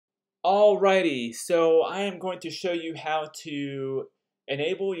Alrighty, so I am going to show you how to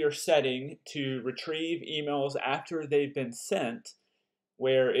enable your setting to retrieve emails after they've been sent,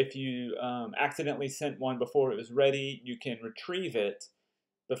 where if you accidentally sent one before it was ready, you can retrieve it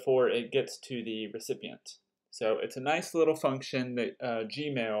before it gets to the recipient. So it's a nice little function that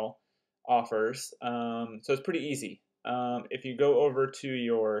Gmail offers, so it's pretty easy. If you go over to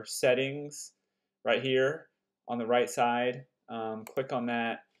your settings right here on the right side, click on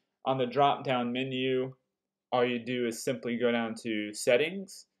that. On the drop-down menu, all you do is simply go down to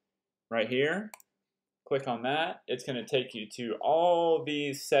Settings right here. Click on that. It's going to take you to all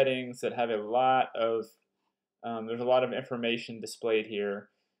these settings that have a lot of there's a lot of information displayed here.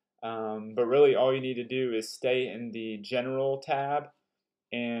 But really all you need to do is stay in the General tab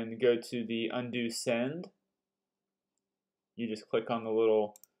and go to the Undo Send. You just click on the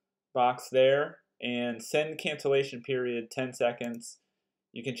little box there and send cancellation period 10 seconds.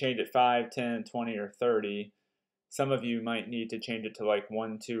 You can change it 5, 10, 20, or 30. Some of you might need to change it to like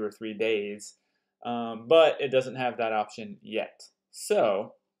 1, 2, or 3 days, but it doesn't have that option yet.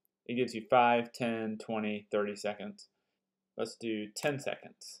 So it gives you 5, 10, 20, 30 seconds. Let's do 10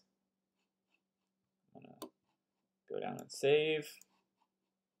 seconds. I'm gonna go down and save.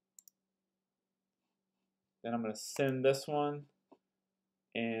 Then I'm gonna send this one,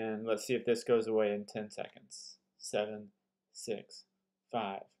 and let's see if this goes away in 10 seconds. 7, 6,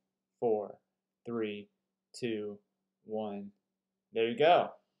 5, 4, 3, 2, 1. There you go.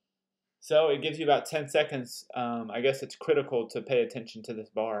 So it gives you about 10 seconds. I guess it's critical to pay attention to this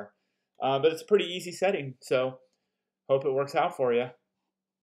bar. But it's a pretty easy setting, so hope it works out for you.